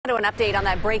Stefano, an update on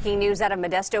that breaking news out of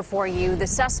Modesto for you. The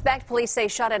suspect, police say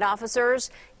shot at officers,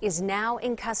 is now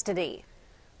in custody.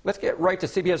 Let's get right to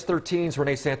CBS 13's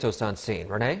Renee Santos on scene.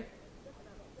 Renee?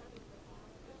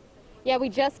 Yeah, we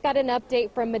just got an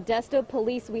update from Modesto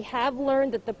police. We have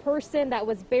learned that the person that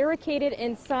was barricaded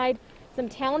inside some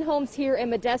townhomes here in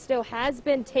Modesto has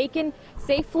been taken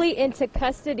safely into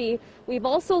custody. We've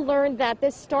also learned that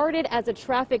this started as a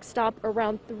traffic stop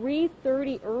around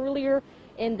 3:30 earlier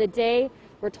in the day.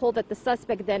 We're told that the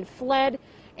suspect then fled,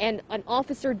 and an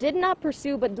officer did not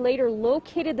pursue but later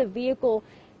located the vehicle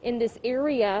in this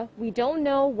area. We don't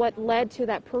know what led to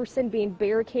that person being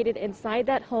barricaded inside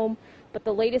that home, but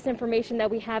the latest information that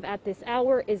we have at this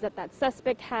hour is that that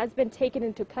suspect has been taken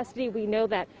into custody. We know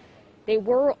that they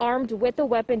were armed with a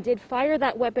weapon, did fire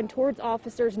that weapon towards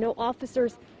officers. No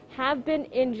officers have been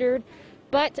injured,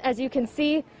 but as you can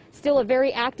see, still a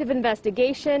very active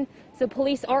investigation. So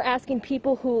police are asking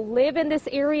people who live in this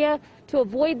area to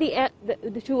avoid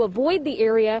the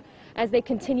area as they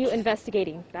continue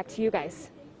investigating. Back to you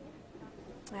guys.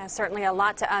 Certainly a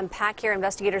lot to unpack here.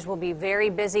 Investigators will be very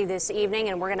busy this evening,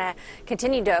 and we're going to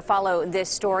continue to follow this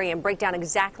story and break down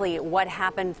exactly what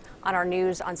happened on our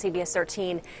news on CBS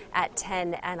 13 at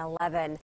 10 and 11.